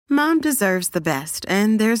Mom deserves the best,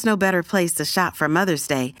 and there's no better place to shop for Mother's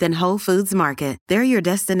Day than Whole Foods Market. They're your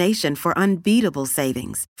destination for unbeatable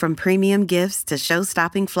savings, from premium gifts to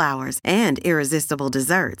show-stopping flowers and irresistible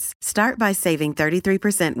desserts. Start by saving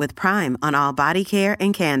 33% with Prime on all body care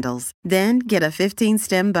and candles. Then get a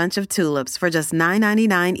 15-stem bunch of tulips for just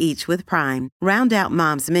 $9.99 each with Prime. Round out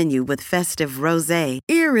Mom's menu with festive rosé,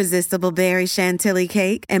 irresistible berry chantilly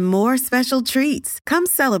cake, and more special treats. Come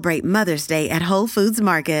celebrate Mother's Day at Whole Foods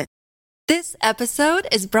Market. This episode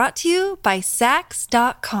is brought to you by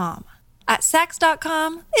Sax.com. At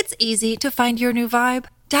Sax.com, it's easy to find your new vibe.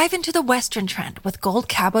 Dive into the Western trend with gold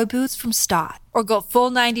cowboy boots from Stott, or go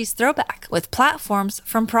full 90s throwback with platforms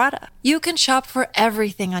from Prada. You can shop for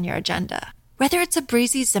everything on your agenda, whether it's a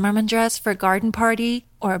breezy Zimmermann dress for a garden party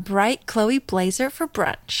or a bright Chloe blazer for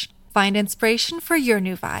brunch. Find inspiration for your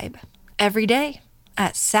new vibe every day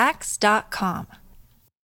at Sax.com.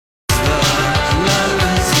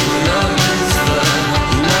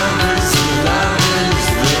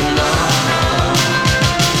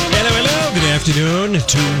 Afternoon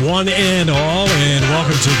to one and all, and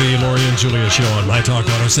welcome to the Lori and Julia Show on My Talk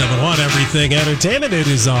 107.1 Everything Entertainment. It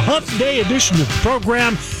is a hump day edition of the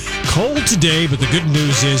program. Cold today, but the good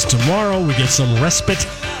news is tomorrow we get some respite.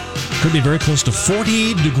 Could be very close to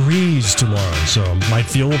 40 degrees tomorrow, so it might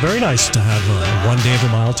feel very nice to have a 1 day of a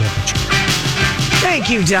mild temperature.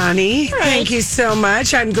 Thank you, Donnie. Right. Thank you so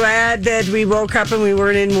much. I'm glad that we woke up and we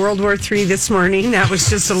weren't in World War III this morning. That was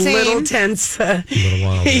just a little tense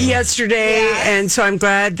yesterday. Yes. And so I'm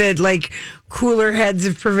glad that cooler heads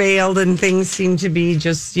have prevailed and things seem to be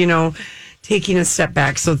just, taking a step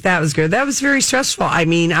back. So that was good. That was very stressful. I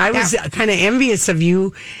mean, I was kind of envious of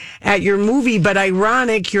you at your movie, but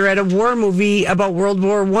ironic, you're at a war movie about World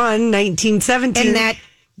War I, 1917. And that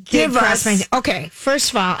Give us. Okay, first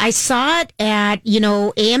of all, I saw it at,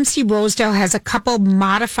 AMC Rosedale has a couple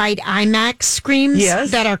modified IMAX screens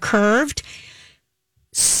that are curved.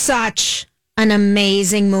 Such an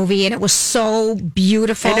amazing movie, and it was so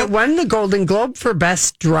beautiful. And it won the Golden Globe for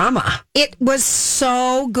Best Drama. It was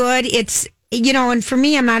so good. It's, and for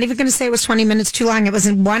me, I'm not even going to say it was 20 minutes too long. It was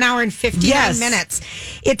in 1 hour and 59 minutes.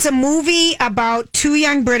 It's a movie about two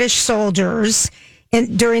young British soldiers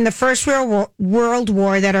during the First World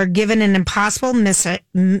War that are given an impossible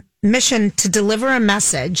mission to deliver a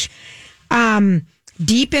message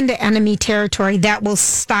deep into enemy territory that will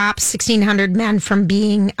stop 1,600 men from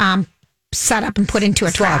being set up and put into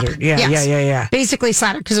a trap. Yeah. Basically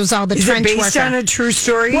slaughtered because it was all the is trench it based warfare. on a true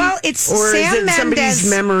story? Well, it's or Sam is it somebody's Mendes,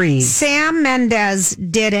 memories? Sam Mendes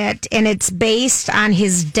did it, and it's based on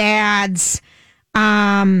his dad's...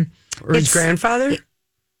 or his grandfather?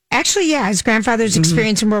 Actually, yeah, his grandfather's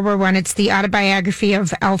experience in World War I. It's the autobiography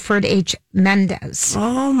of Alfred H. Mendes.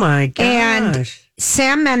 Oh, my gosh. And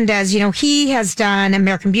Sam Mendes, he has done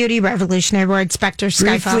American Beauty, Revolutionary Road, Spectre,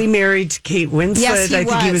 Skyfall. Briefly married to Kate Winslet. Yes, I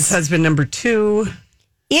think he was husband number 2.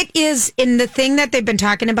 It is, and the thing that they've been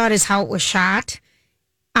talking about is how it was shot.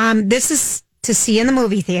 This is to see in the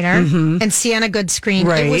movie theater and see on a good screen.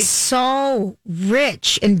 Right. It was so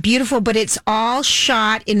rich and beautiful, but it's all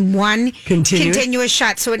shot in one continuous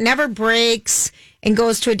shot. So it never breaks and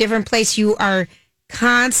goes to a different place. You are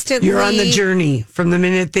constantly... You're on the journey from the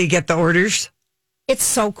minute they get the orders. It's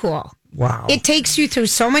so cool. Wow. It takes you through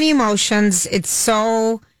so many emotions. It's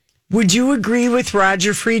so... Would you agree with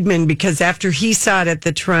Roger Friedman? Because after he saw it at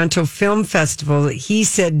the Toronto Film Festival, he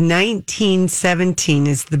said 1917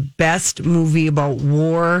 is the best movie about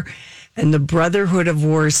war and the brotherhood of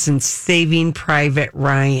war since Saving Private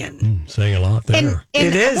Ryan. Saying a lot there. And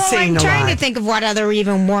it is saying a lot. I'm trying to think of what other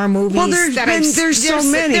even war movies. Well, there's so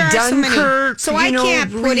many. Dunkirk. So I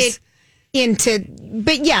can't put it into.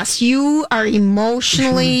 But yes, you are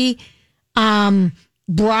emotionally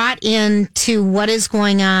brought into what is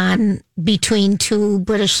going on between two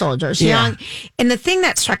British soldiers. Yeah. And the thing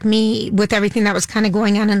that struck me with everything that was kind of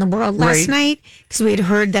going on in the world last night, because we had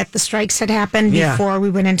heard that the strikes had happened before we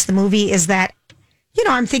went into the movie, is that,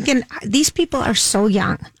 I'm thinking these people are so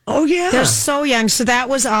young. Oh, yeah. They're so young. So that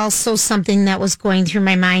was also something that was going through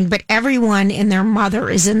my mind. But everyone and their mother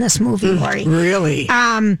is in this movie, Lori. Really?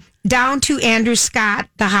 Down to Andrew Scott,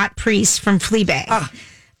 the hot priest from Fleabag.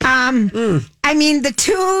 I mean, the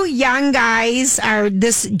two young guys are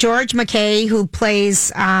this George McKay, who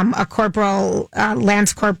plays a corporal,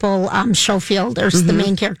 Lance Corporal Schofield, or the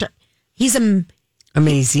main character. He's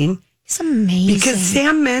amazing. He's amazing. Because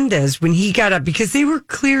Sam Mendes, when he got up, because they were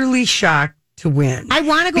clearly shocked to win. I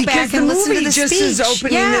want to go back and listen to the just speech. is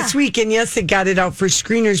opening this week, and yes, it got it out for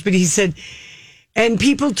screeners, but he said, and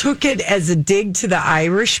people took it as a dig to the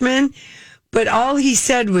Irishman. But all he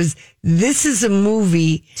said was, this is a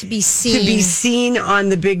movie to be seen on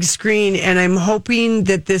the big screen. And I'm hoping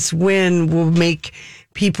that this win will make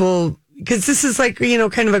people, because this is like,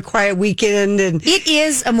 kind of a quiet weekend. And it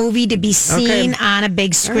is a movie to be seen on a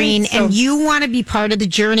big screen. Right, and you want to be part of the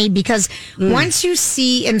journey, because once you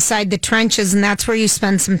see inside the trenches, and that's where you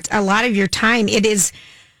spend a lot of your time, it is,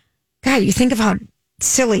 God, you think of how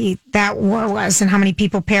silly that war was and how many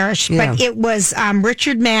people perished. Yeah. But it was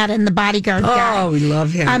Richard Madden, the bodyguard guy. Oh, we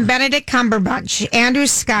love him. Benedict Cumberbatch, Andrew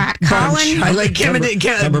Scott, Colin. I like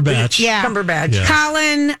Cumberbatch. Yeah. Cumberbatch. Yeah.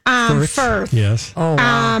 Colin Firth. Yes. Oh,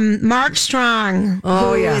 wow. Mark Strong.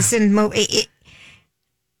 Oh, who is in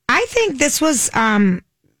I think this was.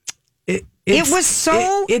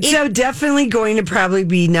 It's definitely going to probably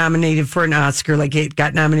be nominated for an Oscar. Like, it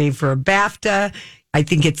got nominated for a BAFTA. I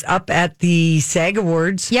think it's up at the SAG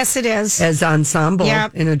Awards. Yes, it is. As ensemble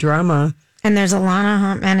in a drama. And there's Alana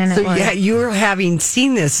Huntman in it. So, you're having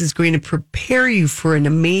seen this is going to prepare you for an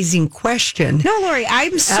amazing question. No, Lori,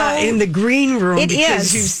 I'm so... in the green room.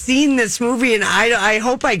 Because you've seen this movie, and I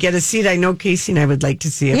hope I get a seat. I know Casey and I would like to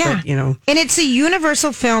see it, but, And it's a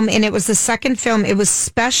Universal film, and it was the second film. It was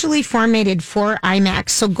specially formatted for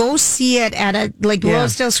IMAX. So go see it at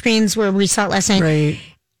Rosedale Screens, where we saw it last night. Right.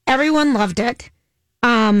 Everyone loved it.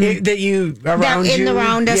 Around us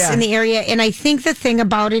in the area. And I think the thing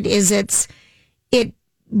about it is it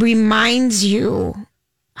reminds you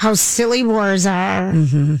how silly wars are,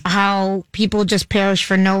 how people just perish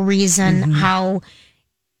for no reason, how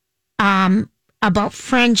about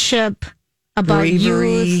friendship, about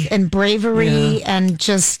bravery. youth and bravery, and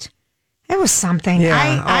just it was something.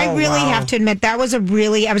 I really have to admit that was I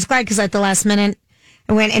was glad, because at the last minute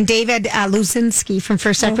I went, and David Luzinski from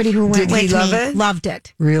First Equity, who went with me, loved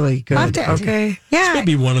it. Really good. Loved it. Okay. Yeah. It's going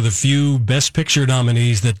to be one of the few Best Picture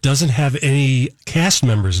nominees that doesn't have any cast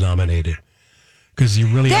members nominated. Because you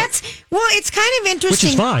really... it's kind of interesting.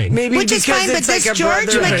 Which is fine. But this George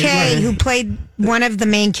McKay, who played one of the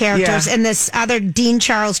main characters, and this other Dean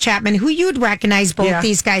Charles Chapman, who you'd recognize both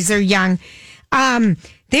these guys, they're young.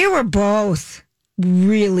 They were both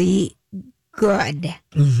really good.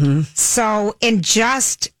 So, and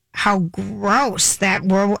just how gross that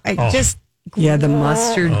were. The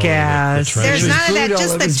mustard gas. There's none of that.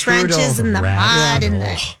 Just the trenches and the mud and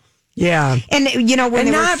the. Yeah. And when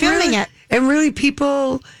they were filming it, and really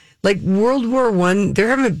people like World War I. There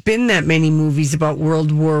haven't been that many movies about World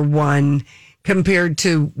War I compared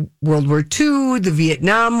to World War II, the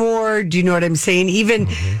Vietnam War. Do you know what I'm saying? Even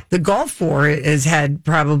the Gulf War has had,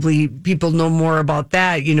 probably people know more about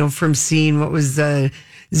that, from seeing what was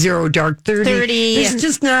Zero Dark 30. There's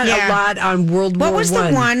just not a lot on World War I. What was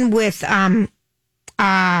the one with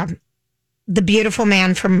the beautiful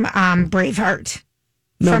man from Braveheart?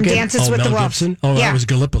 From Dances with Mel the Wolves. Gibson? Oh, that was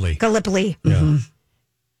Gallipoli. Gallipoli. Yeah.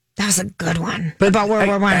 That was a good one. But about World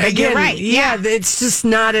War I. Again, you're right. Yeah, it's just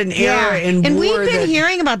not an era in and war. And we've been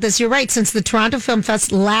hearing about this, you're right, since the Toronto Film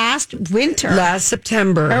Fest last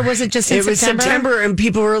September. Or was it just September? It was September, and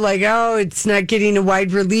people were like, oh, it's not getting a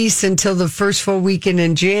wide release until the first full weekend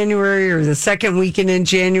in January or the second weekend in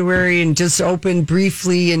January, and just opened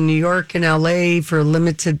briefly in New York and LA for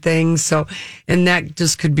limited things. So, and that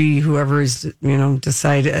just could be whoever is,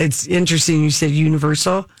 decided. It's interesting you said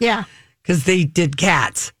Universal. Yeah. Because they did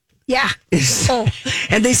Cats. Yeah.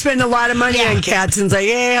 And they spend a lot of money on Cats, and it's like,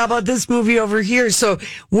 hey, how about this movie over here? So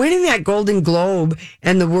winning that Golden Globe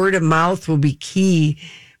and the word of mouth will be key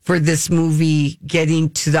for this movie getting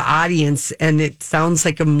to the audience. And it sounds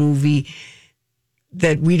like a movie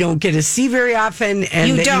that we don't get to see very often,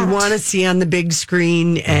 and you want to see on the big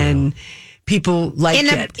screen, and people like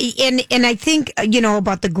it. And I think,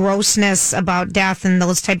 about the grossness, about death and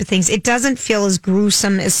those type of things, it doesn't feel as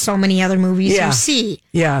gruesome as so many other movies you see.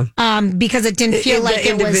 Yeah. Because it didn't feel like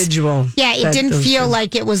it individual. Was... Yeah, it didn't feel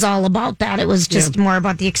like it was all about that. It was just more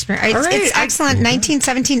about the experience. It's excellent.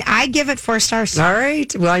 1917. I give it 4 stars. All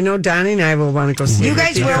right. Well, I know Donnie and I will want to go see it. You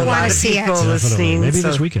guys will want to see it. Definitely. Maybe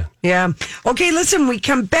this weekend. Yeah. Okay, listen, we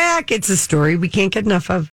come back. It's a story we can't get enough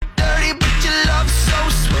of. Dirty, but your love so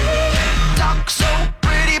sweet. Talk so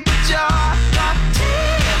pretty, but your heart got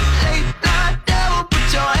late night devil,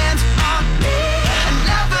 put your hands on me.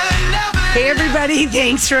 Never. Hey, everybody.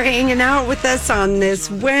 Thanks for hanging out with us on this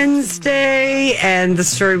Wednesday. And the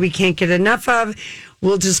story we can't get enough of,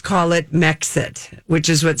 we'll just call it Mexit, which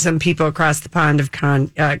is what some people across the pond have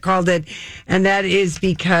called it. And that is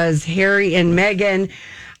because Harry and Meghan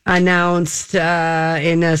announced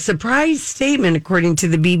in a surprise statement, according to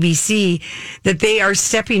the BBC, that they are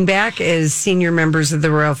stepping back as senior members of the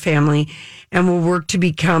royal family and will work to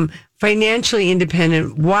become financially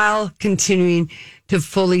independent while continuing to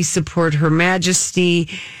fully support Her Majesty,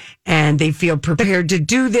 and they feel prepared to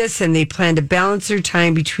do this, and they plan to balance their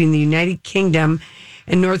time between the United Kingdom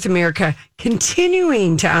and North America,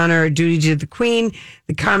 continuing to honor our duty to the Queen,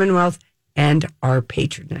 the Commonwealth, and our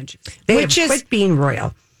patronage. They have quit being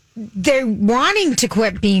royal. They're wanting to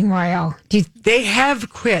quit being royal. They have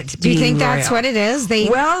quit being royal. Do you think that's what it is? They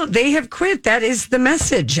have quit. That is the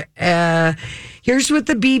message. Here's what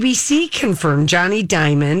the BBC confirmed. Johnny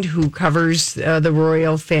Diamond, who covers the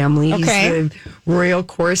royal family, he's the royal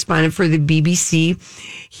correspondent for the BBC.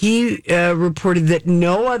 He reported that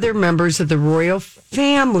no other members of the royal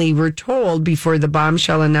family were told before the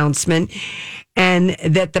bombshell announcement, and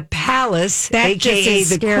that the palace, a.k.a.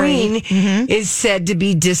 the Queen, is said to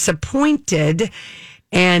be disappointed,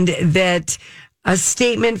 and that a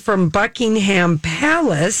statement from Buckingham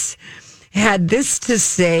Palace had this to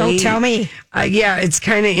say. Oh, tell me. It's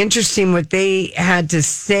kind of interesting what they had to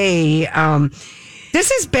say.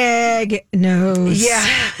 This is big news.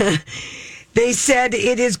 Yeah. They said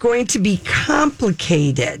it is going to be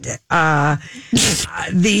complicated.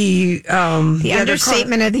 The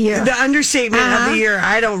understatement of the year. The understatement of the year.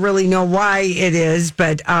 I don't really know why it is,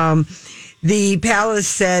 but the palace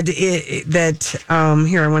said that.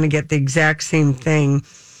 Here, I want to get the exact same thing.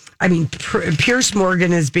 I mean, Piers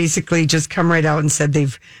Morgan has basically just come right out and said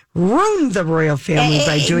they've ruined the royal family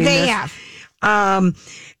by doing this. They have.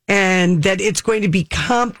 And that it's going to be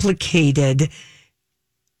complicated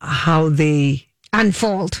how they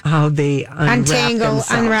unfold, how they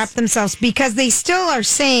unwrap themselves, because they still are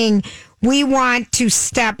saying we want to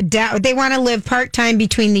step down. They want to live part-time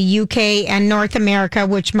between the UK and North America,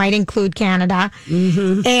 which might include Canada.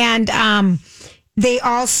 Mm-hmm. And they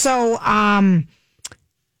also,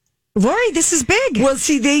 Lori, this is big. Well,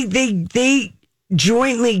 see, they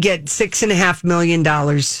jointly get $6.5 million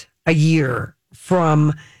a year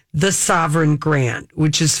from the sovereign grant,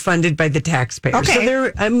 which is funded by the taxpayers. Okay. So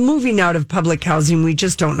they're moving out of public housing. We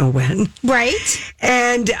just don't know when. Right.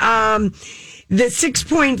 And the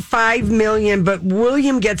 $6.5 million, but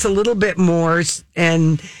William gets a little bit more,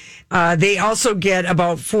 and they also get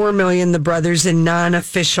about $4 million, the brothers, in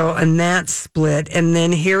non-official, and that's split. And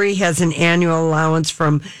then Harry has an annual allowance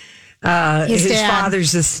from his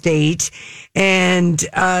father's estate, and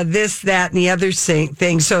this, that, and the other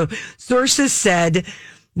thing. So sources said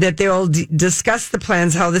that they'll discuss the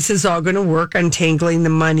plans, how this is all going to work, untangling the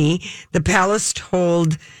money. The palace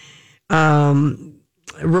told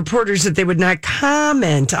reporters that they would not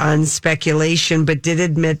comment on speculation, but did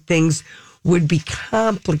admit things would be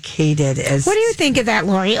complicated. What do you think of that,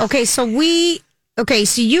 Lori? So you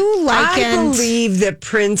likened... I believe that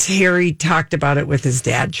Prince Harry talked about it with his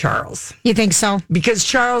dad, Charles. You think so? Because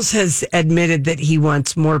Charles has admitted that he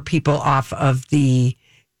wants more people off of the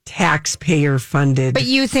taxpayer funded. But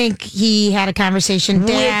you think he had a conversation,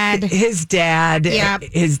 Dad? With his dad. Yep.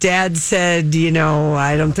 His dad said,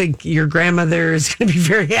 I don't think your grandmother is going to be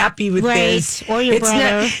very happy with this. Or your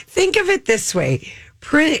brother. Think of it this way.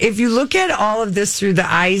 If you look at all of this through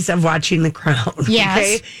the eyes of watching The Crown, yes.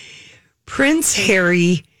 Okay? Prince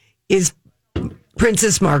Harry is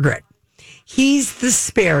Princess Margaret. He's the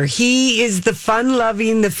spare. He is the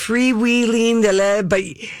fun-loving, the freewheeling, but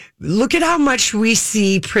look at how much we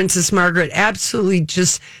see Princess Margaret absolutely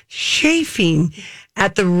just chafing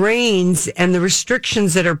at the reins and the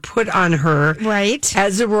restrictions that are put on her, right,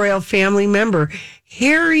 as a royal family member.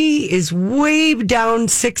 Harry is way down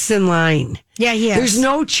 6 in line. Yeah, he is. There's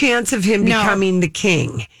no chance of him becoming the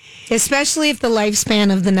king. Especially if the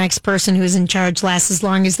lifespan of the next person who's in charge lasts as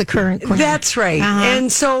long as the current queen. That's right. Uh-huh. And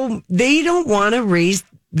so they don't want to raise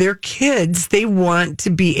their kids. They want to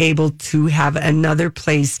be able to have another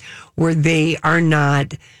place where they are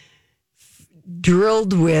not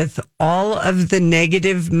drilled with all of the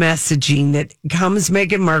negative messaging that comes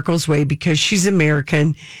Meghan Markle's way because she's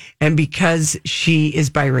American and because she is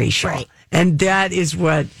biracial. Right. And that is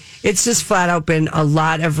what, it's just flat out been a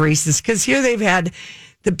lot of racist, because here they've had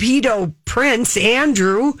the pedo prince,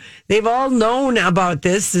 Andrew. They've all known about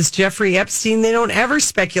this Jeffrey Epstein. They don't ever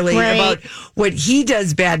speculate about what he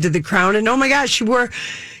does bad to the crown. And oh my gosh,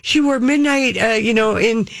 she wore midnight,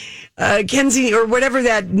 in Kenzie or whatever,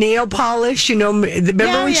 that nail polish, remember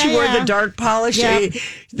when she wore the dark polish,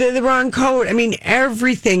 the wrong coat. I mean,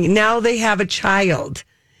 everything. Now they have a child.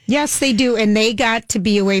 Yes, they do. And they got to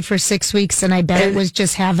be away for 6 weeks, and I bet it was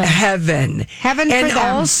just heaven. Heaven for them. And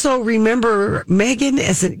also remember,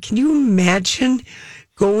 Meghan, can you imagine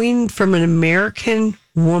going from an American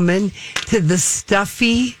woman to the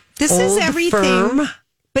stuffy this old is everything. firm?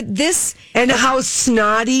 But this... And how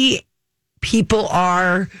snotty people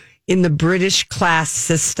are in the British class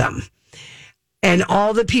system. And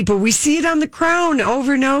all the people, we see it on The Crown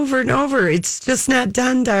over and over and over. It's just not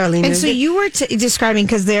done, darling. And so you were describing,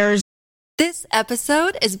 because there's... This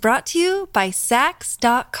episode is brought to you by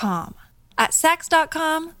Sax.com. At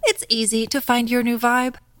Sax.com, it's easy to find your new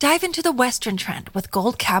vibe. Dive into the Western trend with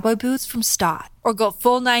gold cowboy boots from Stott, or go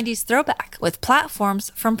full 90s throwback with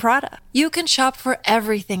platforms from Prada. You can shop for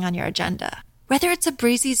everything on your agenda, whether it's a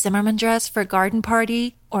breezy Zimmermann dress for a garden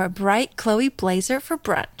party or a bright Chloe blazer for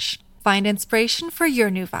brunch. Find inspiration for your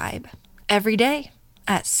new vibe every day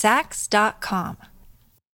at Sax.com.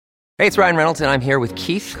 Hey, it's Ryan Reynolds, and I'm here with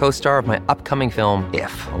Keith, co-star of my upcoming film,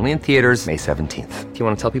 If, only in theaters May 17th. Do you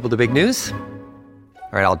want to tell people the big news?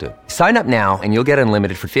 All right, I'll do it. Sign up now and you'll get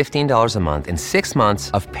unlimited for $15 a month and 6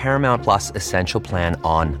 months of Paramount Plus Essential Plan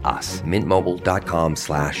on us.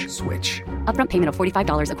 MintMobile.com/switch. Upfront payment of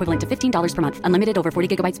 $45 equivalent to $15 per month. Unlimited over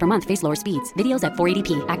 40 gigabytes per month. Face lower speeds. Videos at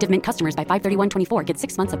 480p. Active Mint customers by 531.24 get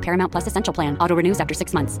 6 months of Paramount Plus Essential Plan. Auto renews after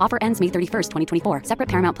 6 months. Offer ends May 31st, 2024. Separate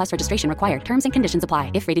Paramount Plus registration required. Terms and conditions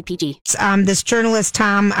apply if rated PG. This journalist,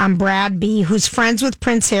 Tom Bradby, who's friends with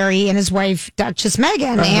Prince Harry and his wife, Duchess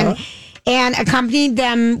Meghan, and accompanied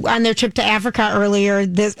them on their trip to Africa earlier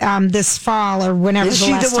this fall or whenever. Is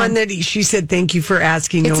she the one that she said, thank you for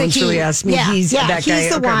asking? No one's really asked me. Yeah, he's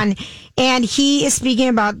the one. And he is speaking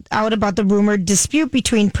about the rumored dispute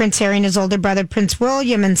between Prince Harry and his older brother, Prince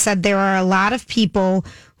William, and said there are a lot of people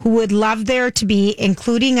who would love there to be,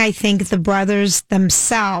 including, I think, the brothers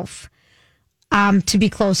themselves, to be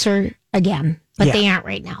closer again. But they aren't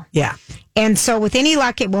right now. Yeah. And so with any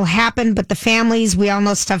luck, it will happen. But the families, we all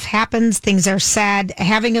know stuff happens. Things are sad.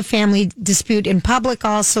 Having a family dispute in public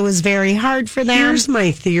also is very hard for them. Here's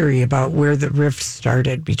my theory about where the rift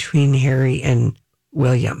started between Harry and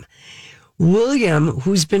William. William,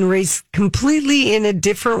 who's been raised completely in a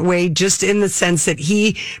different way, just in the sense that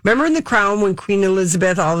remember in The Crown when Queen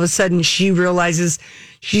Elizabeth, all of a sudden she realizes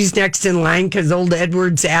she's next in line because old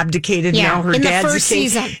Edward's abdicated. Yeah, now her dad's the king.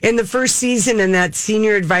 In the first season, and that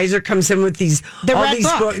senior advisor comes in with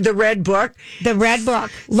the red book.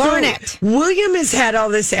 Learn it. William has had all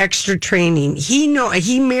this extra training. He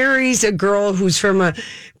marries a girl who's from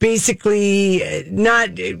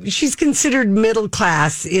she's considered middle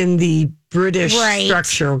class in the British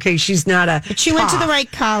structure. Okay, she's not but she went to the right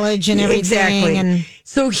college and everything. Exactly. And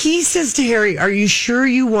so he says to Harry, "Are you sure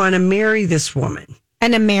you want to marry this woman?"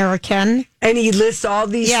 An American. And he lists all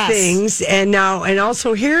these things, and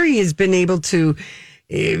also Harry has been able to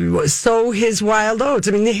sow his wild oats.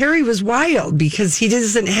 I mean, Harry was wild because he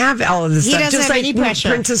doesn't have all of this stuff. Doesn't just have like any pressure.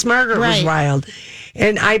 Princess Margaret was wild,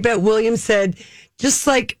 and I bet William said, just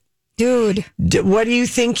like, dude, what are you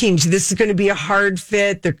thinking? This is going to be a hard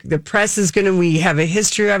fit. The press is we have a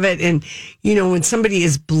history of it. And, when somebody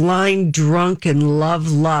is blind, drunk, and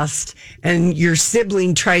love lust, and your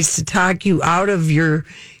sibling tries to talk you out of your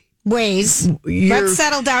ways, let's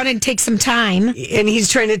settle down and take some time. And he's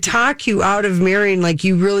trying to talk you out of marrying, like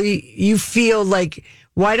you feel like,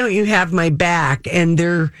 why don't you have my back? And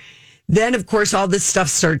then, of course, all this stuff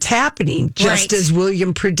starts happening, just as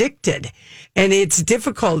William predicted. And it's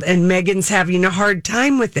difficult. And Meghan's having a hard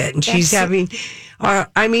time with it. And she's having,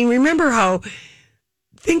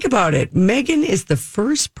 think about it. Meghan is the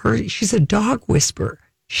first person, she's a dog whisperer.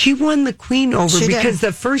 She won the Queen over because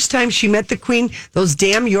the first time she met the Queen, those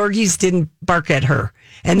damn Yorgies didn't bark at her.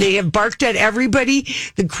 And they have barked at everybody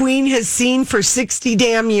the Queen has seen for 60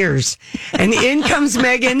 damn years. And in comes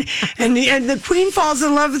Meghan, and the Queen falls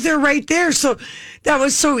in love with her right there. So that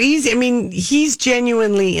was so easy. I mean, he's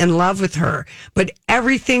genuinely in love with her. But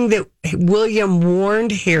everything that William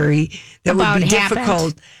warned Harry that would be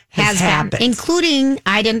difficult has happened. Including,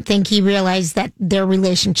 I didn't think he realized that their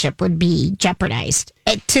relationship would be jeopardized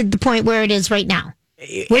to the point where it is right now.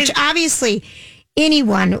 Which obviously... And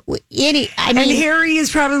Harry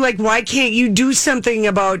is probably like, why can't you do something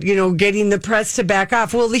about, getting the press to back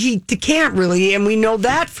off? Well, he can't really, and we know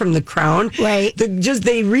that from The Crown. Right.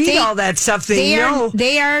 They read all that stuff. They know.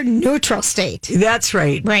 They are neutral state. That's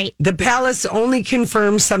right. Right. The palace only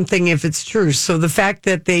confirms something if it's true. So the fact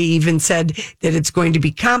that they even said that it's going to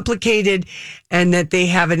be complicated and that they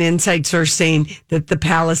have an inside source saying that the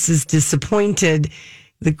palace is disappointed,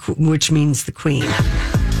 which means the Queen.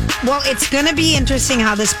 Well, it's going to be interesting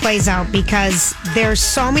how this plays out because there's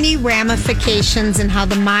so many ramifications in how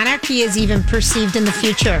the monarchy is even perceived in the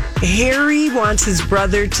future. Harry wants his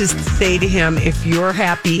brother to say to him, if you're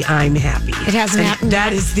happy, I'm happy. It hasn't happened yet.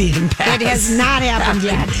 That is the impact. It has not happened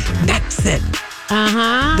yet. That's it.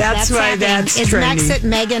 That's why happening. that's Is trending. Exit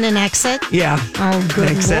Megan an exit? Yeah. Oh, good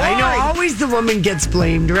Exit. I know, Lord. always the woman gets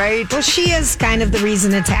blamed, right? Well, she is kind of the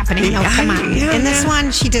reason it's happening. No, come on. Yeah, In this yeah.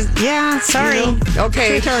 one, she just, sorry. You know?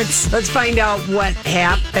 Okay, Truth hurts. let's find out what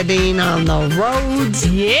happening on the roads.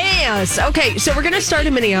 Yes. Okay, so we're going to start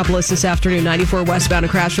in Minneapolis this afternoon. 94 westbound, a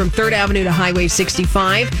crash from 3rd Avenue to Highway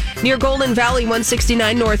 65. Near Golden Valley,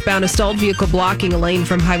 169 northbound, a stalled vehicle blocking a lane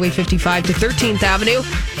from Highway 55 to 13th Avenue.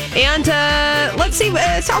 And let's see,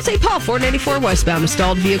 South St. Paul, 494 westbound, a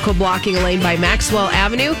stalled vehicle blocking a lane by Maxwell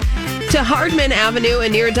Avenue to Hardman Avenue.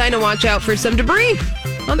 And near Edina, watch out for some debris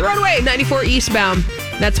on the roadway. 94 eastbound.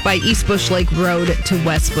 That's by East Bush Lake Road to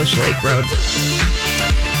West Bush Lake Road.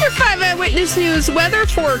 Your 5 Eyewitness News weather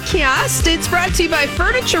forecast. It's brought to you by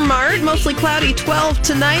Furniture Mart. Mostly cloudy, 12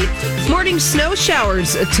 tonight. Morning snow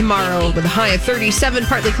showers tomorrow with a high of 37.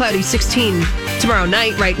 Partly cloudy, 16 tomorrow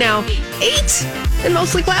night. Right now, 8 and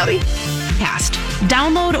mostly cloudy. Podcast.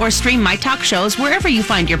 Download or stream My Talk shows wherever you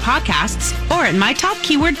find your podcasts or at My Talk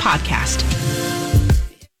Keyword Podcast.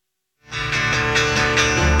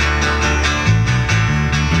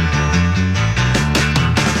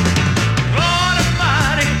 Lord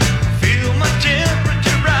Almighty, feel my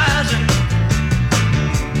temperature rising.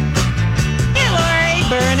 Hey, Lori.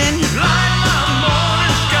 Burning. Light my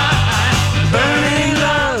morning sky. Burning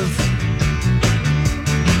love.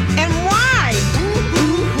 And why?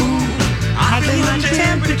 I feel my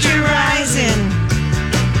Temperature rising.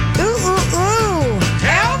 Ooh, ooh, ooh.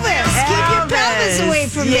 Elvis, keep your pelvis away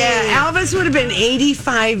from me. Yeah, Elvis would have been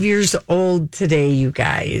 85 years old today, you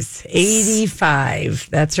guys. 85.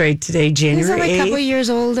 That's right, today, He's January only a couple 8th. years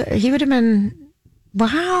old. He would have been,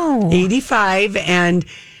 wow. 85. And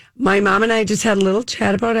my mom and I just had a little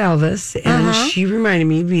chat about Elvis. And she reminded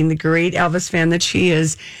me, being the great Elvis fan that she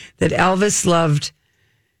is, that Elvis loved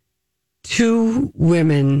 2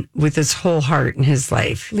 women with his whole heart in his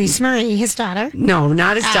life. Lisa Marie, his daughter. No,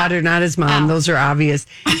 not his daughter, not his mom. Those are obvious.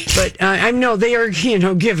 But I know they are,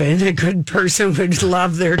 given. A good person would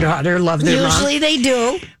love their daughter, love their mom. Usually they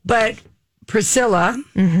do. But Priscilla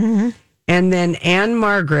and then Anne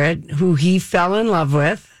Margaret, who he fell in love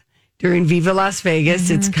with during Viva Las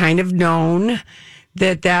Vegas, it's kind of known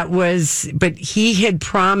that was, but he had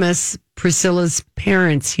promised Priscilla's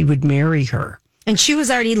parents he would marry her. And she was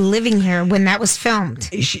already living here when that was filmed.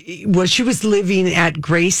 She was living at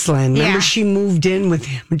Graceland. Remember, Yeah. she moved in with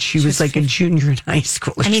him, and she was like a junior in high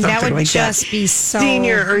school. Or I mean, that something would like just be so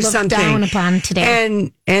senior or looked something down upon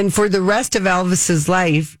today. And for the rest of Elvis's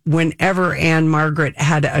life, whenever Anne Margaret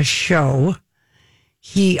had a show,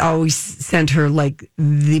 he always sent her like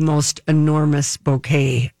the most enormous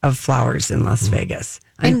bouquet of flowers in Las Vegas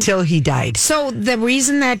until he died. So the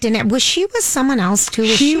reason that didn't was she with someone else too?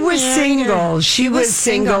 She was married single. or- She was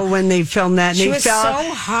single when they filmed that. And She they was felt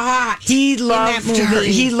so hot. he that loved her.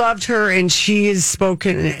 movie. He loved her, and she is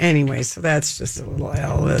spoken anyway. So that's just a little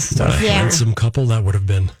Elvis stuff. What a handsome couple that would have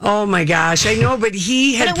been. Oh my gosh, I know, but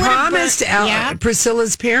he had it would've promised been- yeah.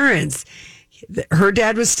 Priscilla's parents. Her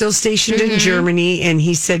dad was still stationed Mm-hmm. in Germany, and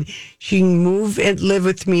he said, she can move and live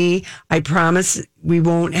with me. I promise we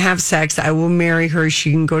won't have sex. I will marry her.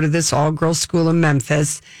 She can go to this all-girls school in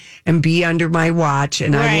Memphis and be under my watch,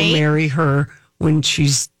 and I Right. will marry her when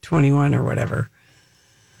she's 21 or whatever.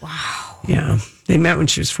 Wow. Yeah. They met when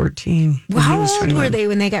she was 14. Well, and he how was old 21. were they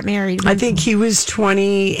when they got married? I think he was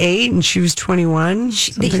 28 and she was 21. they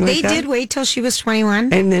something like that. did wait till she was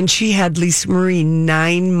 21. And then she had Lisa Marie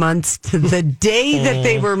 9 months to the day that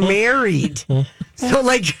they were married. So,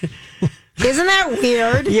 like, Isn't that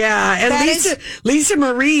weird? yeah. And That Lisa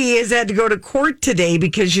Marie has had to go to court today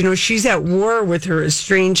because, she's at war with her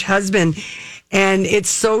estranged husband. And it's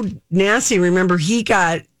so nasty. Remember, he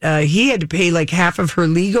had to pay like half of her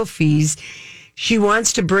legal fees. She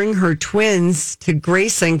wants to bring her twins to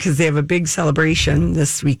Graceland because they have a big celebration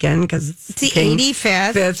this weekend because it's the King's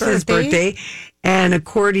 85th his birthday. And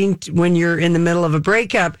according to when you're in the middle of a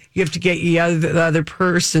breakup, you have to get the other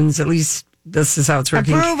person's, at least this is how it's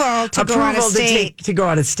working. Approval to go out of state. To go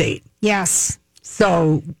out of state. Yes.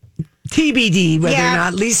 So TBD whether Yeah. or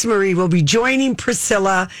not Lisa Marie will be joining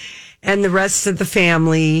Priscilla and the rest of the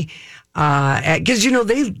family because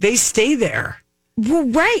they stay there. Well,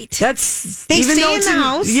 right. That's They even stay though in it's the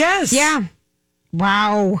house? Yes. Yeah.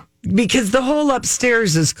 Wow. Because the whole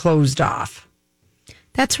upstairs is closed off.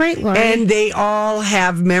 That's right, Lori. And they all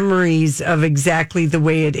have memories of exactly the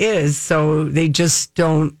way it is. So they just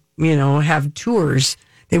don't, have tours.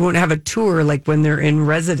 They won't have a tour like when they're in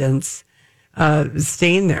residence,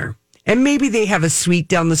 staying there. And maybe they have a suite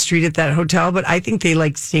down the street at that hotel, but I think they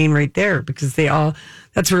like staying right there because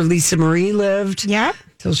that's where Lisa Marie lived. Yeah.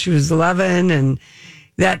 Till she was 11. And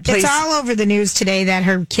That place. It's all over the news today that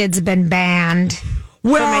her kids have been banned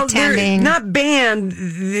from attending. They're not banned.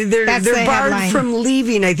 They're barred headline. from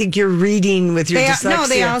leaving. I think you're reading with your dyslexia. No,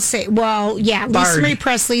 they all say, Lisa Marie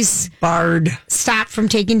Presley's barred. Stopped from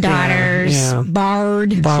taking daughters. Yeah.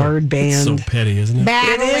 Barred, banned. It's so petty, isn't it?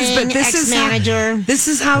 Battling It is, but ex-manager. This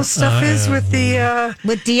is how stuff is with the...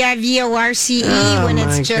 with DIVORCE when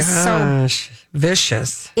it's just so...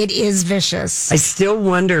 Vicious. It is vicious. I still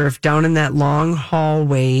wonder if down in that long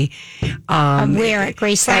hallway... where, at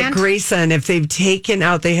Graceland? At Graceland, if they've taken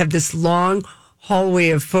out... They have this long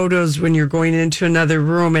hallway of photos when you're going into another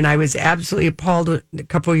room, and I was absolutely appalled a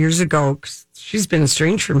couple of years ago, 'cause she's been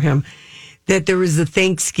estranged from him, that there was a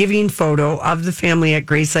Thanksgiving photo of the family at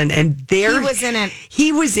Graceland, and there... He was in it.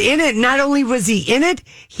 He was in it. Not only was he in it,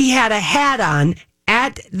 he had a hat on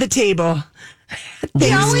at the table...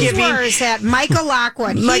 He always wears hat. Michael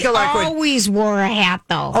Lockwood. He always wore a hat,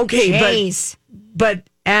 though. Okay, Jeez. but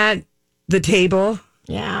at the table,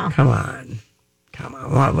 yeah. Come on.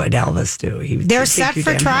 What would Elvis do? They're set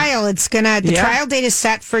for trial. It's the trial date is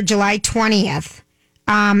set for July 20th,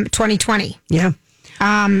 2020. Yeah.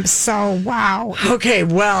 So wow. Okay.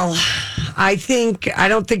 Well, I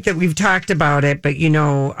don't think that we've talked about it, but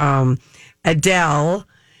Adele.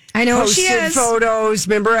 I know posted she is. Photos.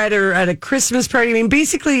 Remember at a Christmas party. I mean,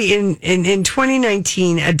 basically in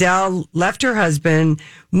 2019, Adele left her husband,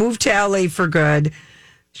 moved to LA for good.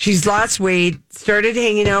 She's lost weight, started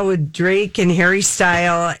hanging out with Drake and Harry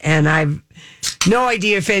Styles, and I've no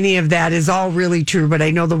idea if any of that is all really true, but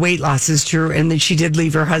I know the weight loss is true, and that she did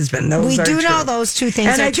leave her husband. We do know those two things.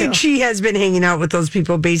 And I think she has been hanging out with those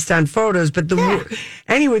people based on photos. But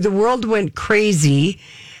anyway, the world went crazy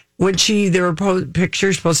when there were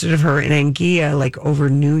pictures posted of her in Anguilla, like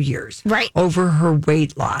over New Year's. Right. Over her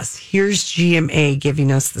weight loss. Here's GMA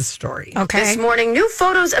giving us the story. Okay. This morning, new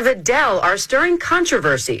photos of Adele are stirring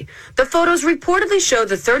controversy. The photos reportedly show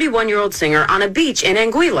the 31-year-old singer on a beach in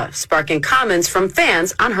Anguilla, sparking comments from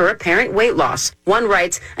fans on her apparent weight loss. One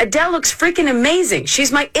writes, Adele looks freaking amazing.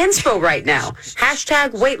 She's my inspo right now.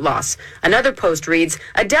 #weight loss. Another post reads,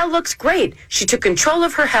 Adele looks great. She took control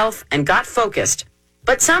of her health and got focused.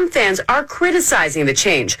 But some fans are criticizing the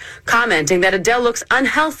change, commenting that Adele looks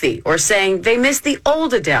unhealthy or saying they miss the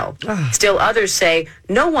old Adele. Still others say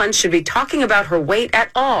no one should be talking about her weight at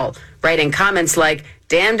all, writing comments like,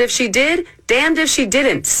 damned if she did, damned if she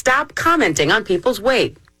didn't. Stop commenting on people's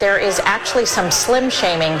weight. There is actually some slim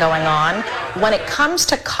shaming going on. When it comes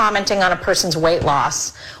to commenting on a person's weight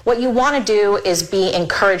loss, what you want to do is be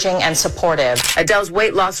encouraging and supportive. Adele's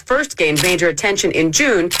weight loss first gained major attention in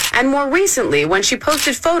June, and more recently when she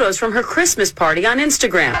posted photos from her Christmas party on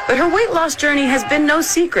Instagram. But her weight loss journey has been no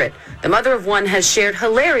secret. The mother of one has shared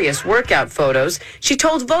hilarious workout photos. She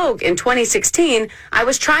told Vogue in 2016, I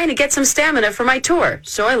was trying to get some stamina for my tour,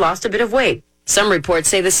 so I lost a bit of weight. Some reports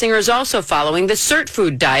say the singer is also following the CERT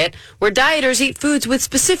food diet, where dieters eat foods with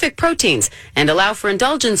specific proteins and allow for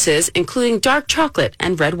indulgences, including dark chocolate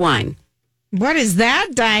and red wine. What is that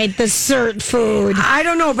diet, the CERT food? I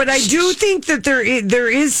don't know, but I do think that there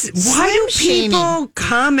is. Why do people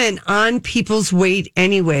comment on people's weight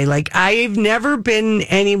anyway? Like, I've never been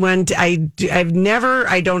anyone. I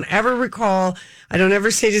don't ever recall. I don't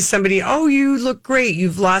ever say to somebody, "Oh, you look great.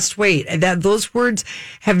 You've lost weight." Those words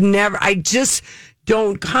have never. I just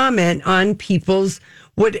don't comment on people's.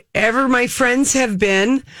 Whatever my friends have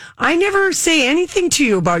been, I never say anything to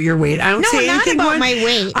you about your weight. I don't say anything about my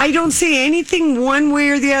weight. I don't say anything one way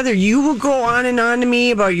or the other. You will go on and on to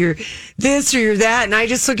me about your this or your that, and I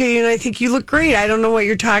just look at you and I think you look great. I don't know what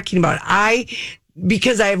you're talking about.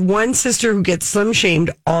 Because I have one sister who gets slim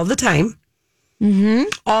shamed all the time. Mm-hmm.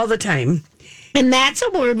 All the time. And that's a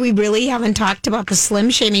word we really haven't talked about, the slim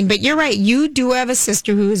shaming. But you're right. You do have a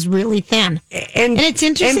sister who is really thin. And it's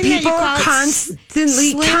interesting and people that you call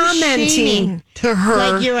constantly it commenting shaming. To her.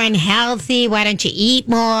 Like, you're unhealthy. Why don't you eat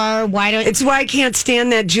more? It's why I can't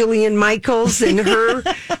stand that Jillian Michaels and her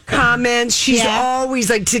comments. She's always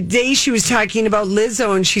like, today she was talking about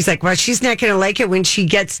Lizzo and she's like, well, she's not going to like it when she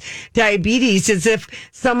gets diabetes, as if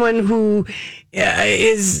someone who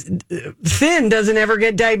is thin doesn't ever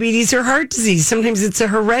get diabetes or heart disease. Sometimes it's a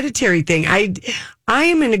hereditary thing. I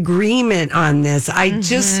am in agreement on this. I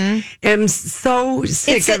just am so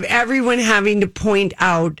sick of everyone having to point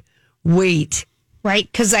out weight. Right,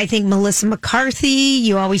 because I think Melissa McCarthy,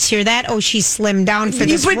 you always hear that. Oh, she's slimmed down for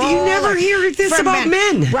this But role. you never hear this about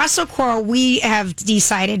men. Russell Crowe, we have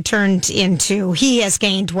decided turned into, he has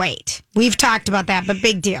gained weight. We've talked about that, but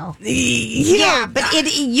big deal. But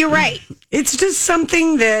you're right. It's just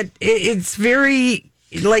something that it's very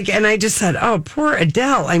and I just thought, oh, poor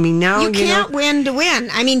Adele. I mean, now you can't win to win.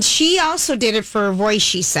 I mean, she also did it for her voice,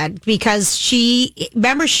 she said, because she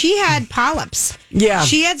had polyps. Yeah.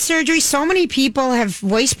 She had surgery. So many people have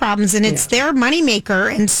voice problems, and it's their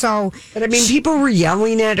moneymaker. And so. But I mean, people were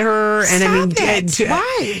yelling at her. And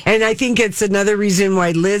Why? And I think it's another reason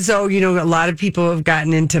why Lizzo, a lot of people have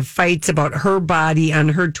gotten into fights about her body on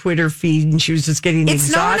her Twitter feed, and she was just getting exhausted from it.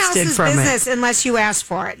 It's no one else's business unless you ask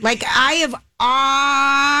for it. Like, I have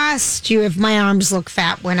asked you if my arms look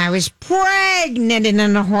fat when I was pregnant and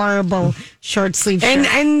in a horrible short sleeve shirt.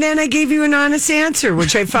 And then I gave you an honest answer,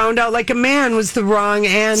 which I found out like a man was the wrong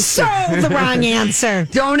answer. So the wrong answer.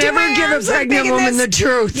 Don't ever give a pregnant woman the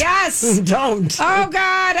truth. Yes. Don't. Oh,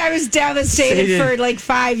 God. I was devastated for like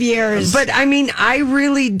 5 years. But I mean, I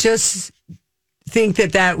really just think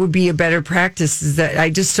that would be a better practice. Is that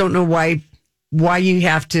I just don't know why you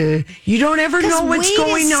have to. You don't ever know what's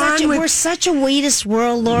going on. We're such a weightist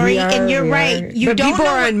world, Lori, and you're right. But people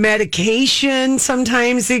are on medication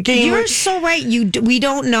sometimes. You're so right. We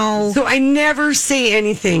don't know. So I never say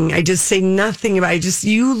anything. I just say nothing about.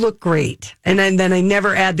 You look great, and then I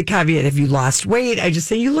never add the caveat. Have you lost weight? I just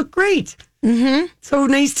say you look great. Mm-hmm. So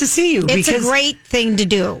nice to see you. It's a great thing to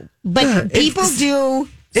do, but people do.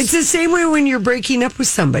 It's the same way when you're breaking up with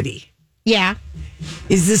somebody. Yeah.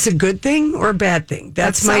 Is this a good thing or a bad thing?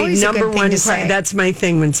 That's my number one question. That's my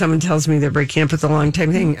thing when someone tells me they're breaking up with a long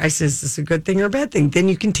time thing. I say, is this a good thing or a bad thing? Then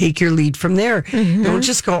you can take your lead from there. Mm-hmm. Don't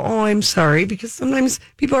just go, oh, I'm sorry, because sometimes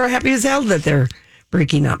people are happy as hell that they're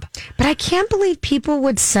breaking up. But I can't believe people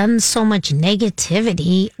would send so much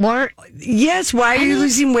negativity. Yes, why are you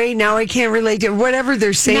losing weight? Now I can't relate to whatever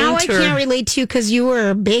they're saying. Now I can't relate to you because you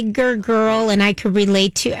were a bigger girl and I could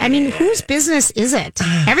relate to. I mean, whose business is it?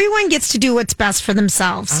 Everyone gets to do what's best for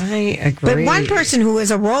themselves. I agree. But one person who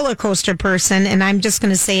is a roller coaster person, and I'm just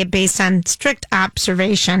going to say it based on strict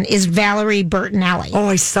observation, is Valerie Bertinelli. Oh,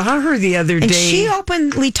 I saw her the other day. And she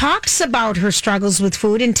openly talks about her struggles with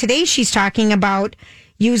food. And today she's talking about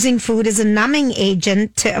using food as a numbing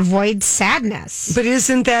agent to avoid sadness. But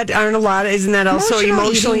isn't that also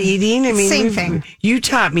emotional eating? I mean, same thing. You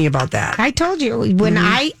taught me about that. I told you when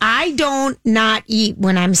I don't not eat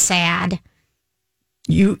when I'm sad.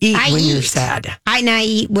 You eat when you're sad. I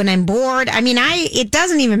eat when I'm bored. I mean, it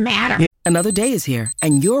doesn't even matter. Another day is here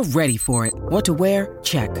and you're ready for it. What to wear?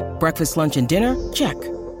 Check. Breakfast, lunch, and dinner? Check.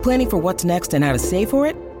 Planning for what's next and how to save for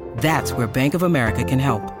it? That's where Bank of America can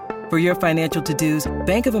help. For your financial to-dos,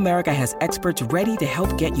 Bank of America has experts ready to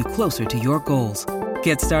help get you closer to your goals.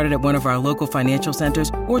 Get started at one of our local financial centers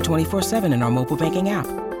or 24/7 in our mobile banking app.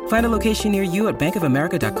 Find a location near you at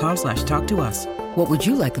bankofamerica.com/talktous. What would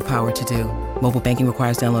you like the power to do? Mobile banking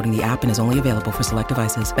requires downloading the app and is only available for select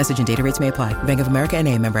devices. Message and data rates may apply. Bank of America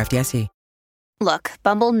NA, member FDIC. Look,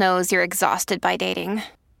 Bumble knows you're exhausted by dating.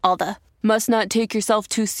 All the must not take yourself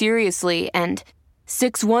too seriously and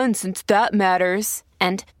 6'1" since that matters.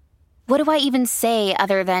 And what do I even say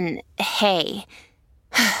other than, hey?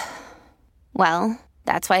 Well,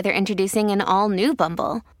 that's why they're introducing an all-new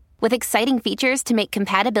Bumble, with exciting features to make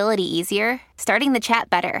compatibility easier, starting the chat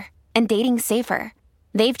better, and dating safer.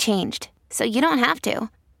 They've changed, so you don't have to.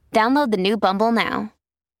 Download the new Bumble now.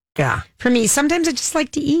 Yeah. For me, sometimes I just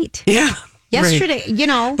like to eat. Yeah. Yesterday,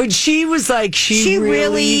 right. But she was like, she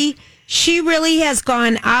really has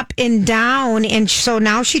gone up and down. And so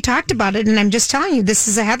now she talked about it. And I'm just telling you, this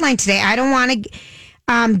is a headline today. I don't want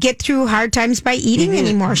to get through hard times by eating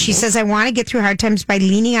anymore. She says, I want to get through hard times by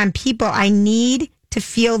leaning on people. I need to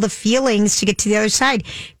feel the feelings to get to the other side,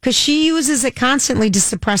 because she uses it constantly to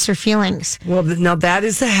suppress her feelings. Well, now that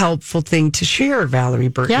is a helpful thing to share, Valerie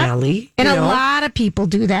Bertinelli. Yeah. And a lot of people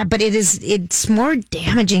do that, but it's more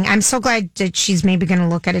damaging. I'm so glad that she's maybe going to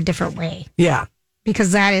look at a different way. Yeah.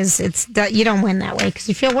 Because you don't win that way because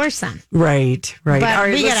you feel worse then. Right. But all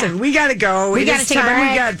right, we got to go. We got to take a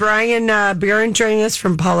break. We got Brian Barron joining us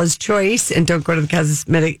from Paula's Choice. And don't go to the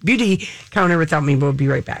cosmetic beauty counter without me. We'll be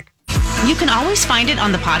right back. You can always find it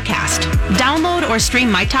on the podcast. Download or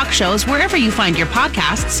stream My Talk shows wherever you find your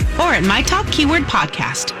podcasts or at My Talk Keyword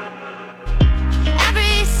Podcast.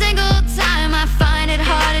 Every single time I find it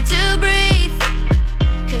harder to breathe,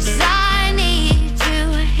 'cause I need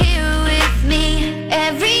you here with me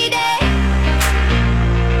every day.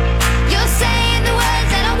 You're saying the words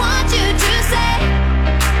that I want you to say.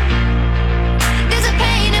 There's a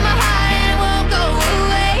pain in my heart and it won't go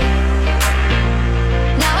away.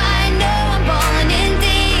 Now I know I'm falling in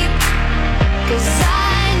deep, 'cause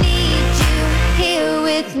I need you here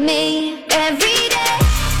with me every day.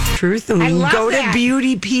 Truth, and we can go to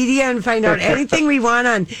Beautypedia and find out anything we want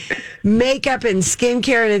on makeup and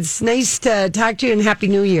skincare. And it's nice to talk to you, and Happy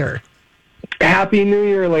New Year. Happy New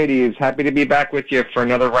Year, ladies. Happy to be back with you for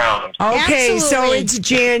another round. Okay, so it's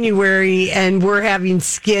January and we're having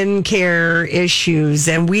skincare issues.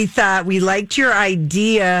 And we thought we liked your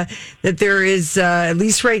idea that there is, at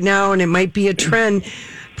least right now, and it might be a trend,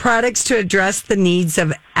 products to address the needs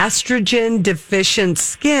of estrogen deficient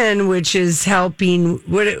skin, which is helping.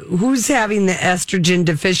 Who's having the estrogen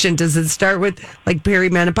deficient? Does it start with like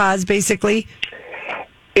perimenopause, basically?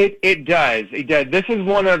 It does. This is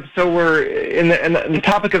one of, so we're in the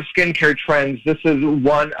topic of skincare trends. This is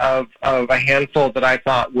one of a handful that I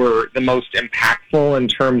thought were the most impactful in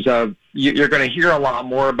terms of, you're going to hear a lot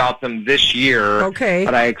more about them this year. Okay.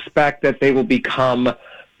 But I expect that they will become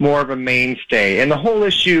more of a mainstay. And the whole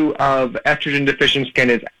issue of estrogen deficient skin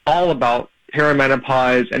is all about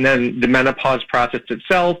perimenopause and then the menopause process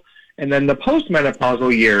itself. And then the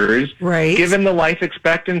postmenopausal years, right. Given the life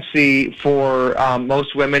expectancy for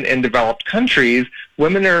most women in developed countries, more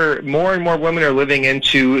and more women are living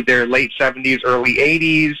into their late 70s, early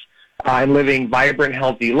 80s, and living vibrant,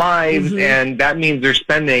 healthy lives. And that means they're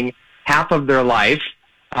spending half of their life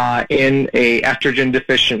in a estrogen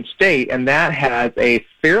deficient state. And that has a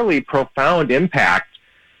fairly profound impact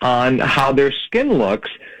on how their skin looks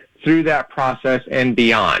through that process and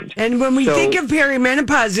beyond. And when we think of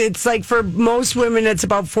perimenopause, it's like for most women, it's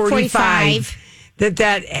about 45.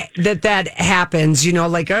 That happens,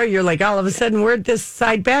 like, oh, you're like, all of a sudden, where'd this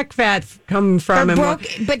side back fat come from?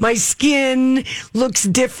 But my skin looks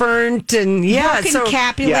different, and broken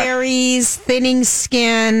capillaries, thinning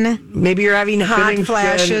skin. Maybe you're having hot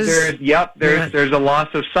flashes. There's a loss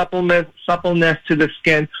of suppleness to the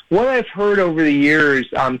skin. What I've heard over the years,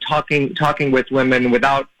 talking with women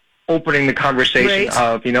without opening the conversation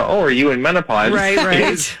of, are you in menopause? Right.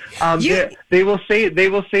 They will say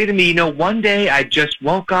to me, one day I just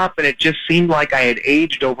woke up and it just seemed like I had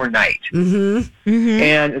aged overnight. And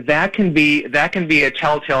that can be a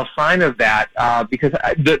telltale sign of that, because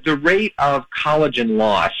the rate of collagen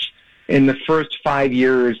loss in the first 5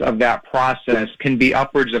 years of that process can be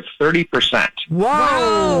upwards of 30%.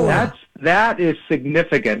 Wow. That is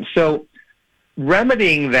significant. So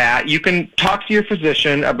remedying that, you can talk to your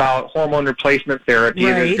physician about hormone replacement therapy.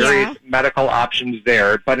 There's various medical options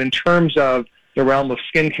there. But in terms of the realm of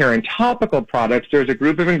skincare and topical products, there's a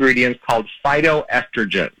group of ingredients called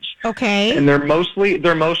phytoestrogens. Okay. And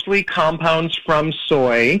they're mostly compounds from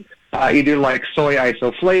soy, either like soy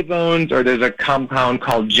isoflavones, or there's a compound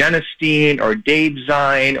called genistein or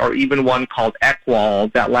daidzein, or even one called equal.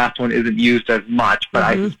 That last one isn't used as much, but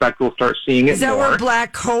I suspect we'll start seeing it more. Is that where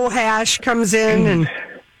black cohosh comes in? And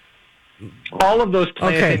all of those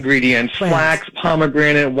plant ingredients, flax,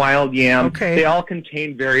 pomegranate, wild yam, they all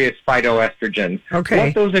contain various phytoestrogens.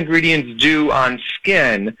 What those ingredients do on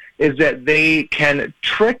skin is that they can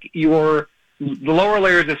trick the lower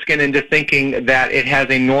layers of skin into thinking that it has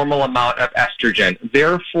a normal amount of estrogen.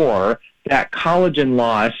 Therefore, that collagen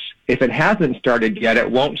loss, if it hasn't started yet,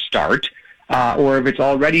 it won't start. Or if it's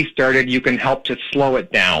already started, you can help to slow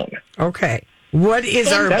it down. Okay. What is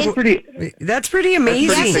That's pretty amazing.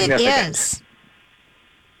 Yes,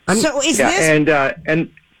 it is. So is this...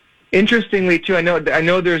 And interestingly, too, I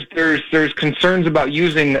know there's concerns about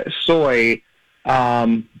using soy.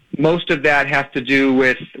 Most of that has to do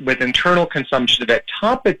with internal consumption of it.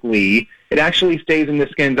 Topically, it actually stays in the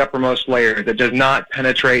skin's uppermost layers. It does not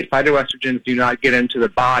penetrate. Phytoestrogens do not get into the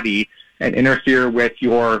body and interfere with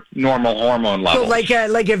your normal hormone levels. So like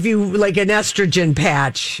an estrogen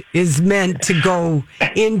patch is meant to go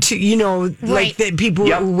into, like the people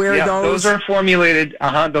who wear those. Those are formulated.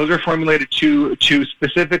 Those are formulated to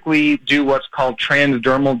specifically do what's called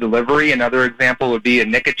transdermal delivery. Another example would be a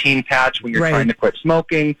nicotine patch when you're trying to quit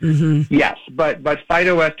smoking. Yes, but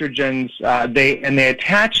phytoestrogens they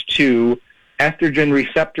attach to estrogen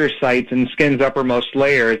receptor sites in skin's uppermost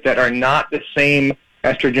layers that are not the same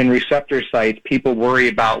estrogen receptor sites people worry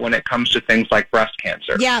about when it comes to things like breast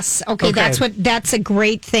cancer. Yes. Okay. That's a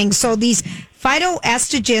great thing. So these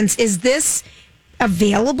phytoestrogens, is this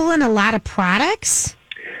available in a lot of products?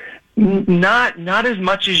 Not as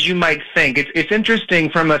much as you might think. It's interesting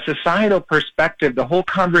from a societal perspective, the whole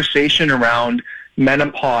conversation around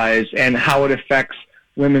menopause and how it affects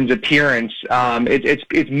women's appearance.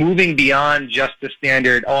 It's moving beyond just the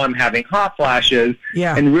standard, I'm having hot flashes,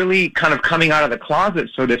 and really kind of coming out of the closet,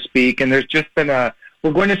 so to speak. And there's just been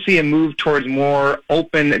we're going to see a move towards more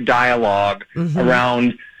open dialogue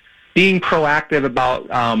around being proactive about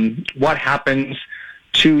what happens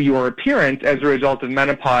to your appearance as a result of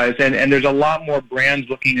menopause. And there's a lot more brands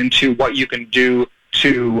looking into what you can do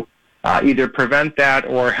to either prevent that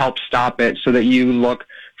or help stop it so that you look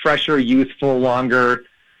fresher, youthful, longer,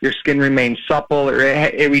 your skin remains supple.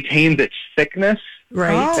 It retains its thickness.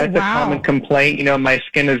 Right. Oh, That's a common complaint. You know, my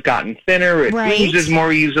skin has gotten thinner. It oozes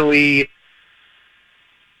more easily.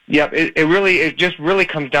 Yep. It just really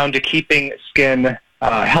comes down to keeping skin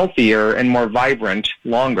healthier and more vibrant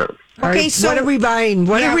longer. Okay, so what are we buying?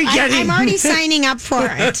 What are we getting? I'm already signing up for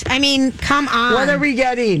it. I mean, come on. What are we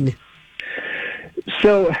getting?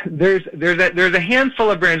 So there's a handful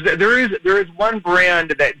of brands. There is one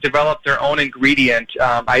brand that developed their own ingredient.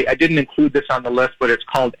 I didn't include this on the list, but it's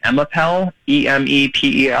called Emepelle,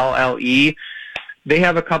 EMEPELLE. They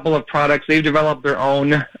have a couple of products. They've developed their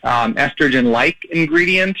own estrogen-like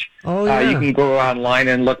ingredient. Oh, yeah. You can go online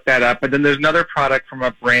and look that up. But then there's another product from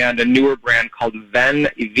a newer brand called VEN,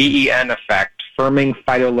 V-E-N Effect, Firming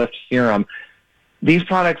Phytolift Serum. These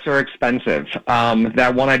products are expensive.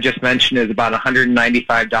 That one I just mentioned is about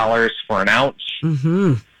 $195 for an ounce.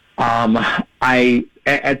 Mm-hmm.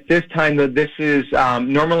 At this time, this is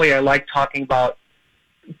normally I like talking about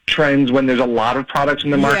trends when there's a lot of products in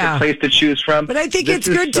the marketplace to choose from. But I think it's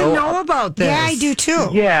good to know about this. Yeah, I do too.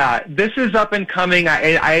 Yeah, this is up and coming.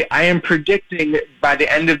 I am predicting by the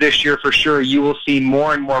end of this year for sure you will see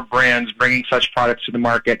more and more brands bringing such products to the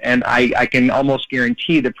market, and I can almost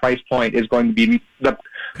guarantee the price point is going to be the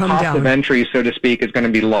cost of entry, so to speak, is going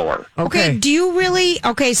to be lower. Okay, do you really?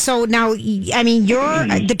 Okay, so now, I mean, you're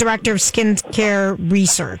the director of skincare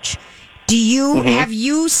research. Do you have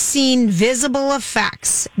you seen visible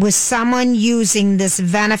effects with someone using this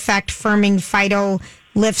VEN Effect Firming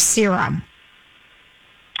Phytolift Serum?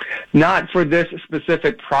 Not for this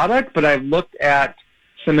specific product, but I've looked at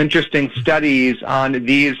some interesting studies on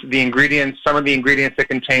the ingredients, some of the ingredients that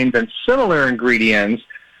contain and similar ingredients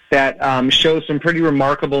that show some pretty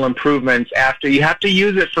remarkable improvements after. You have to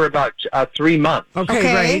use it for about 3 months.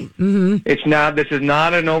 Okay. Right. Mm-hmm. This is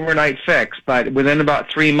not an overnight fix, but within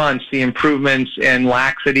about 3 months, the improvements in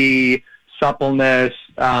laxity, suppleness,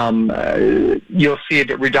 you'll see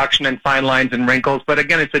a reduction in fine lines and wrinkles. But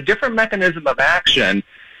again, it's a different mechanism of action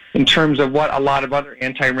in terms of what a lot of other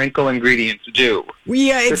anti-wrinkle ingredients do.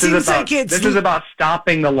 Yeah, This is about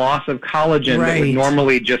stopping the loss of collagen that would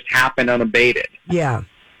normally just happen unabated. Yeah.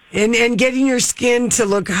 And getting your skin to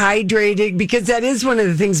look hydrated, because that is one of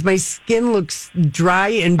the things. My skin looks dry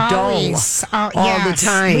and dull all the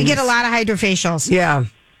time. We get a lot of hydrofacials. Yeah.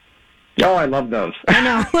 Oh, I love those. I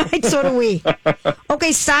know. So do we.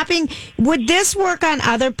 Okay, stopping. Would this work on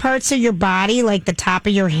other parts of your body, like the top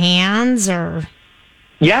of your hands, or?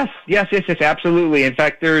 Yes, absolutely. In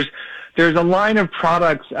fact, there's a line of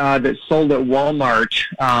products that's sold at Walmart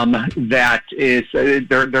that is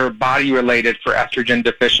they're body related for estrogen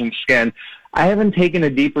deficient skin. I haven't taken a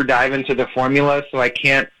deeper dive into the formula, so I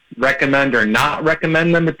can't recommend or not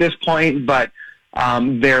recommend them at this point. But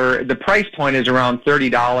the price point is around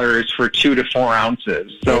 $30 for 2 to 4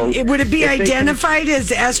 ounces. So would it be identified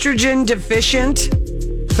as estrogen deficient?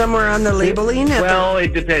 Somewhere on the labeling? Well,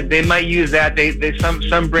 it depends. They might use that.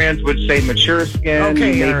 Some brands would say mature skin.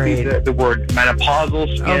 Okay, you may see the word menopausal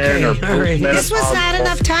skin or postmenopausal. This was not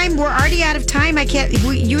enough time. We're already out of time. I can't.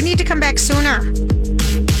 You need to come back sooner.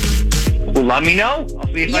 Well, let me know. I'll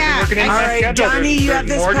see if I can work it in my schedule. All right, Donnie, you have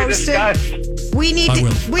this posted. We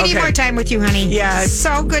need more time with you, honey. Yeah.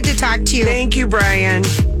 So good to talk to you. Thank you, Brian.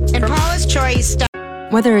 And Paula's Choice.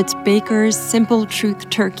 Whether it's Baker's Simple Truth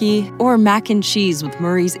Turkey or mac and cheese with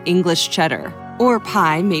Murray's English Cheddar or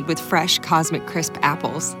pie made with fresh Cosmic Crisp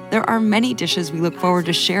apples, there are many dishes we look forward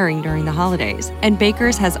to sharing during the holidays. And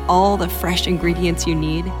Baker's has all the fresh ingredients you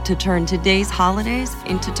need to turn today's holidays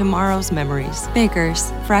into tomorrow's memories.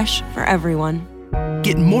 Baker's, fresh for everyone.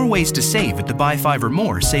 Get more ways to save at the Buy 5 or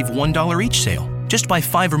More Save $1 each sale. Just buy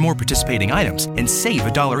 5 or more participating items and save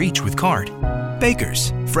 $1 each with card.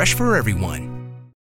 Baker's, fresh for everyone.